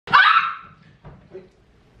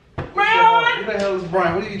Who the hell is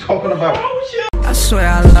Brian? What are you talking about? I swear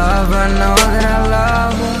I love her, know that I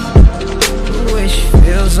love her. The way she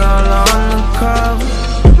feels all on the cover,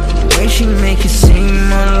 the way she make it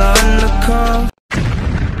seem all undercover.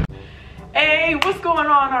 Hey, what's going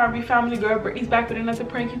on, R&B family? Girl Britney's back with another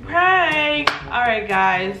pranky prank. Alright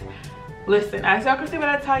guys, listen, as y'all can see when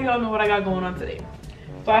I tell y'all know what I got going on today.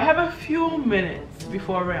 So I have a few minutes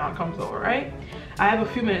before Rayon comes over, right? I have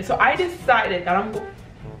a few minutes. So I decided that I'm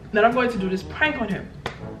going to do this prank on him.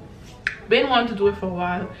 Been wanting to do it for a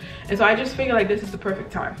while, and so I just figured like this is the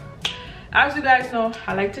perfect time. As you guys know,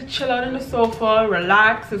 I like to chill out on the sofa,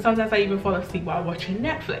 relax, and sometimes I even fall asleep while watching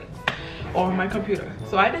Netflix or on my computer.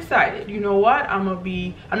 So I decided, you know what, I'm not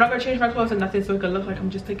gonna change my clothes or nothing so it can look like I'm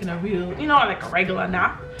just taking a real, you know, like a regular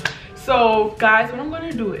nap. So guys, what I'm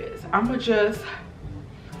gonna do is I'm gonna just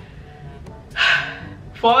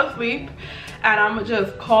fall asleep and I'm gonna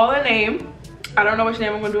just call a name. I don't know which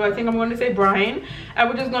name I'm gonna do. I think I'm gonna say Brian, and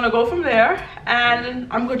we're just gonna go from there. And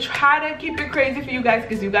I'm gonna try to keep it crazy for you guys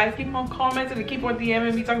because you guys keep on commenting and keep on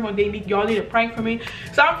DMing me talking about y'all need a prank for me.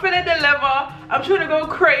 So I'm finna deliver. I'm trying to go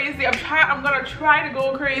crazy. I'm gonna try to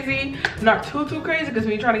go crazy, not too crazy because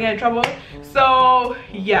we're trying to get in trouble. So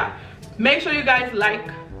yeah, make sure you guys like,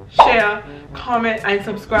 share, comment, and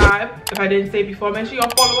subscribe. If I didn't say before, make sure y'all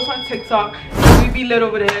follow us on TikTok. We be lit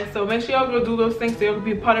over there, so make sure y'all go do those things so y'all can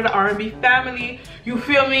be part of the R&B family. You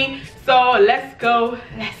feel me? So let's go.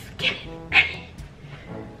 Let's get it.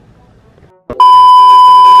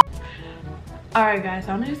 Alright guys,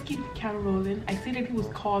 so I'm gonna just keep the camera rolling. I see that he was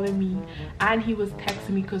calling me and he was texting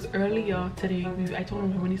me because earlier today I told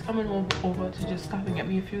him when he's coming over to just stop and get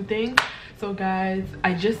me a few things. So guys,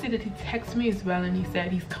 I just see that he texted me as well and he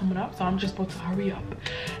said he's coming up, so I'm just about to hurry up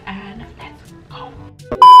and let's go.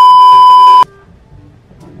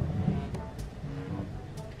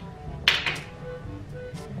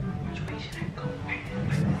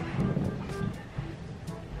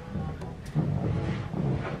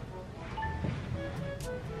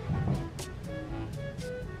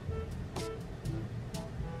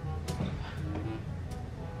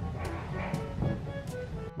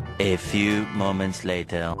 A few moments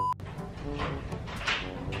later.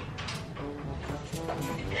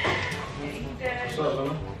 What's up,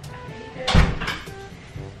 Luna?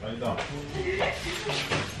 How you doing?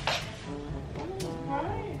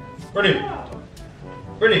 Britney!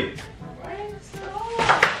 Britney!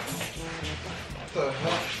 What the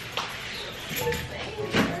hell?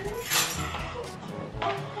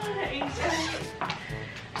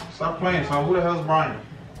 Stop playing, son. Who the hell's Brian?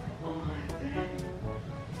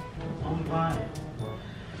 Who's Brian?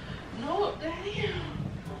 No, Daddy.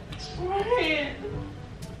 Brian.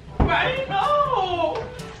 Brian, no.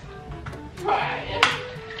 Brian.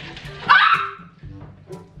 Ah!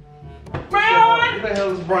 Rayon! Who the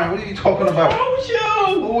hell is Brian? What are you talking about? What's wrong with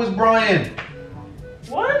you? Who is Brian?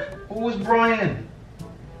 What? Who is Brian?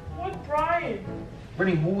 What Brian?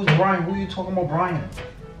 Britney, who is Brian? Who are you talking about, Brian?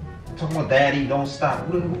 I'm talking about Daddy, don't stop.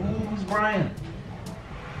 Who's Brian?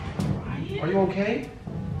 Brian? Are you okay?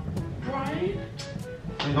 Brian?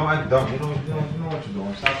 You know, I'm dumb. You know what you're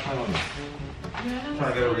doing. Stop playing with me. Yeah, I'm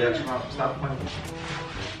trying to get a reaction out. Stop playing with me.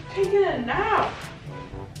 Taking a nap.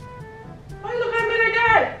 Why you looking at me like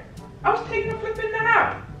that? I was taking a flipping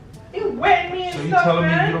nap. You wetting me and So stuff,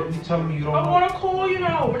 man. you telling me you don't I know? want to call, you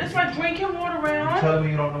know. This is my drinking water, Rayon. You telling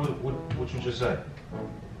me you don't know what you just said?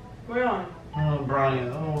 Rayon. Oh, Brian.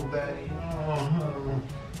 Oh, Daddy.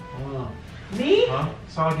 Oh. Me? Huh?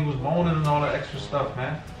 Sounded like he was moaning and all that extra stuff,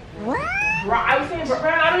 man. What? I was saying,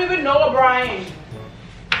 Brian, I don't even know a Brian.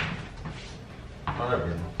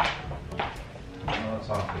 Whatever. No, it's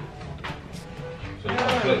all good. So you want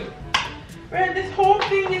to play? Brian, this whole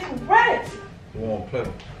thing is wet. You want to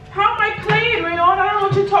play? How am I playing, Rayon? I don't know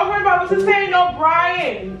what you're talking about. I wasn't saying no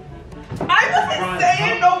Brian. I wasn't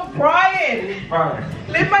saying no Brian. Brian.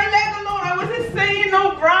 Leave my leg alone. I wasn't saying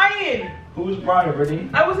no Brian. Who's Brian,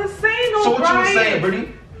 Britney? I wasn't saying no So what Brian. you was saying,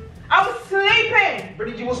 Britney? I was sleeping.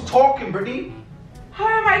 Britney, you was talking, Britney. How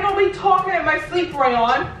am I gonna be talking in my sleep,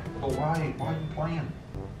 Rayon? But why are you playing?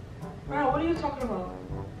 Rayon, what are you talking about?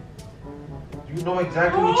 You know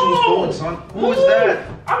exactly what you was doing, son. Who is that?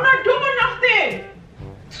 I'm not doing nothing.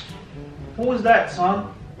 Who is that,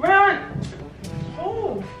 son? Rayon,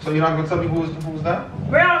 move. So you're not gonna tell me who's that?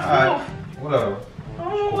 Rayon, Alright, move. whatever.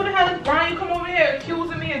 Oh, what the hell is Brian? You come over here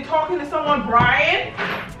accusing me and talking to someone, Brian?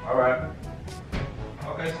 Alright.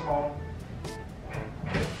 Okay, Simone.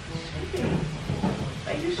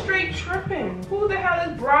 Are you straight tripping? Who the hell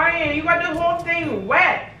is Brian? You got the whole thing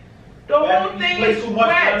wet. The whole thing is too much,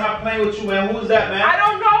 wet. man. I'm not playing with you, man. Who is that, man? I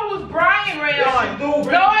don't know who's Brian, Rayon. Yes, you do,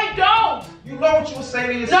 Britney. No, I don't. You know what you were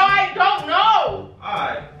saying. No, I don't know.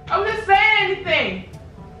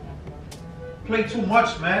 play too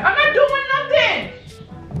much, man. I'm not doing nothing.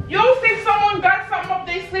 You always think someone got something up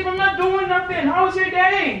their sleeve. I'm not doing nothing. How was your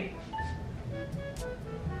day?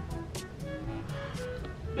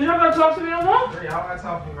 You're not gonna talk to me no more? Hey, how can I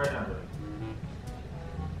talk to you right now, bro?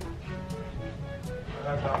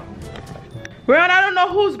 How can I talk to you? Rayon, I don't know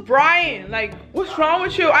who's Brian. Like, what's wrong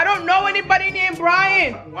with you? I don't know anybody named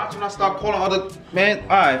Brian. Watch when I start calling other man.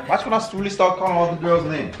 Alright, watch when I really start calling all the girls'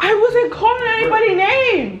 names. I wasn't calling anybody's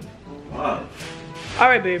name. Alright.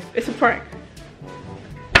 Alright, babe. It's a prank.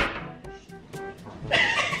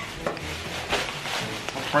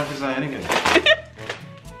 What prank is that anyway?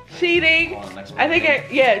 Cheating. Oh, next one. I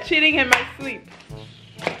think yeah, cheating in my sleep.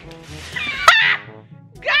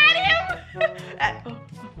 Got him.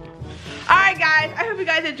 Alright guys, I hope you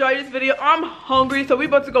guys enjoyed this video. I'm hungry, so we're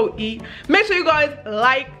about to go eat. Make sure you guys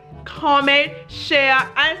like, comment, share,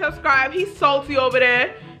 and subscribe. He's salty over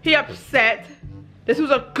there. He upset. This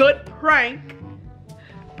was a good prank.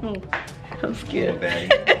 Oh, I'm scared.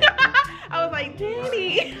 I was like,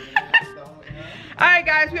 Danny. Alright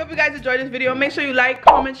guys, we hope you guys enjoyed this video. Make sure you like,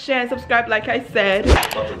 comment, share, and subscribe like I said.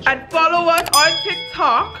 And follow us on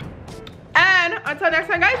TikTok. And until next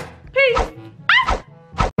time guys, peace.